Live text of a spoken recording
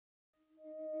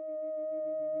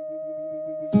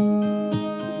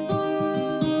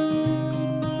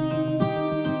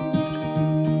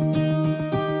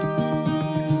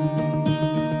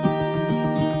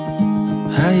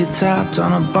you tapped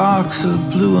on a box of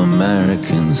blue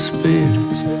American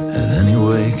spirits at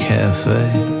Anyway Cafe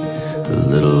a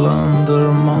little under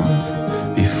a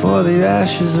month before the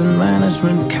ashes and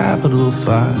management capital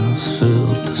files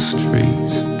filled the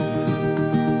streets.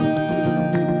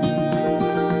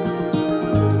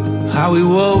 How we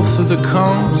wove through the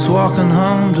cones, walking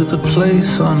home to the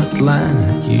place on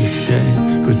Atlantic you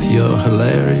shared with your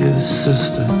hilarious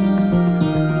sister,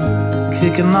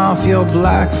 kicking off your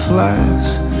black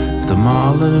flags,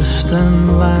 demolished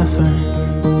and laughing.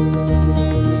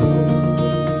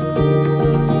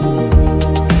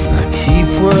 I keep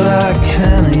what I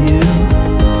can of you,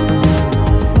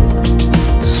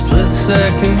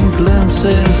 split-second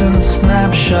glimpses and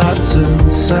snapshots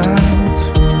and sounds.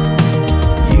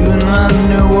 You in my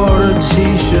New Order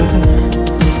t-shirt,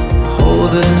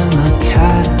 holding a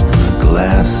cat and a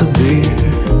glass of beer.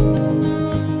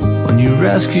 When you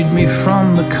rescued me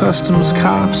from the customs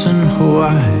cops in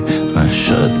Hawaii, when I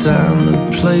shut down the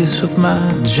place with my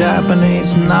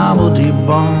Japanese novelty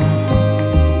bomb,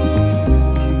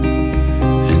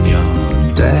 and your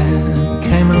dad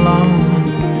came along.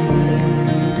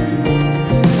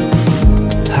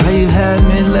 How you had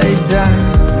me laid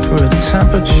down for a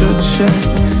temperature check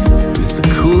with the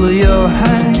cool of your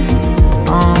hand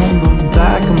on the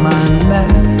back of my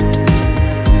neck.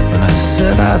 When I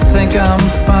said I think I'm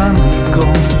finally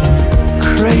going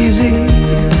crazy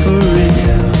for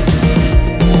real.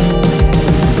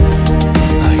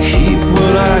 I keep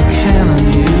what I can of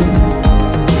you,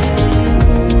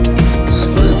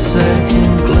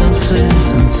 split-second glimpses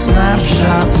and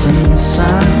snapshots and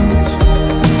sounds.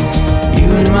 You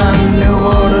in my New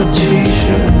Order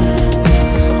t-shirt,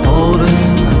 holding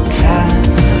a cat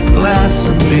and a glass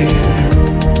of beer.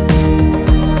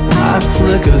 I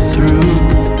flicker through,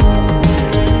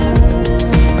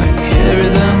 I carry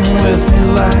them with me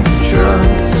like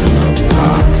drugs in a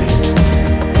pocket.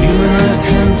 You in a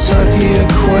Kentucky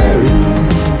aquarium,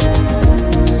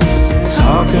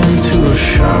 talking to a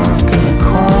shark in a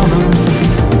corner.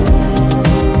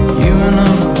 You in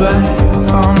a bath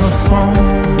on the phone,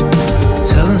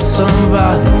 telling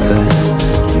somebody that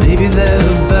maybe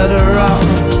they're better off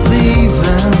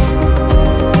leaving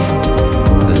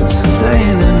than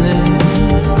staying in it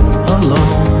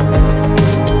alone.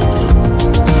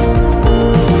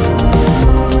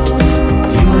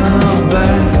 You in a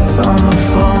bath on the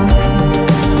phone,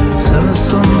 telling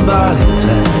somebody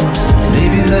that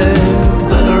maybe they're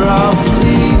better off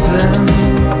leaving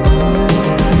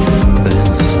than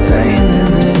staying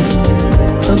in it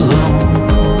alone.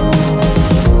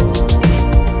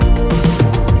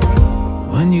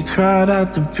 You cried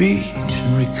at the beach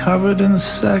and recovered in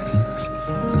seconds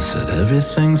and said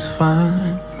everything's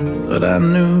fine, but I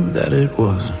knew that it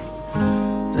wasn't.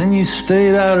 Then you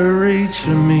stayed out of reach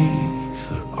of me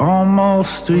for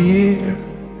almost a year.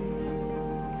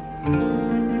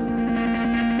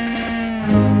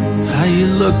 How you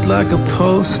looked like a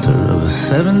poster of a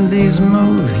 70s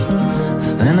movie,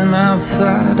 standing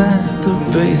outside at the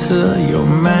base of your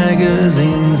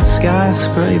magazine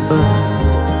skyscraper,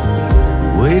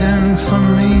 waiting for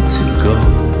me to go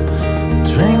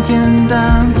drinking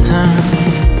downtown.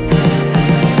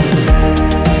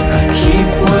 I keep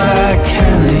what I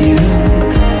can of you,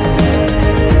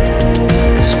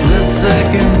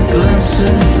 split-second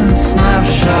glimpses and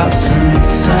snapshots and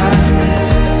sounds.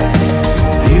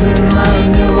 You in my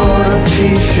New Order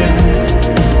t-shirt,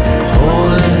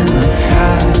 holding a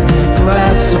cat and a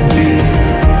glass of beer.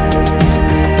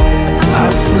 I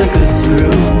flicker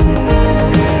through,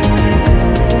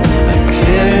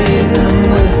 carry them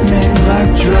with me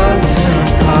like drugs in a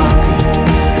pocket.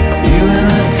 You in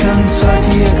a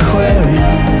Kentucky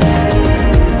aquarium,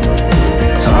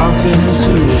 talking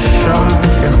to a shark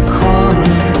in a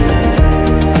corner.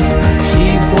 I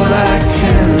keep what I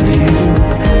can of you,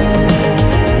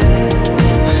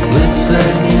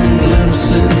 split-second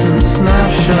glimpses and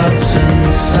snapshots and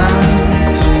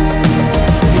sounds.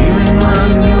 You in my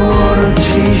New Order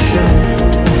t-shirt,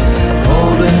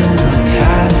 holding a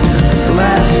cat,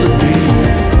 glass of beer.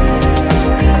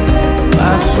 I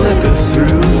flicker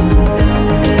through,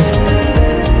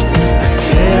 I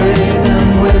carry them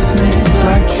with me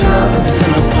like drugs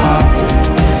in a pocket.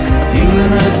 You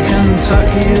in a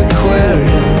Kentucky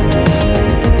aquarium,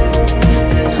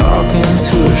 talking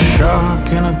to a shark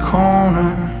in a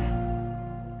corner.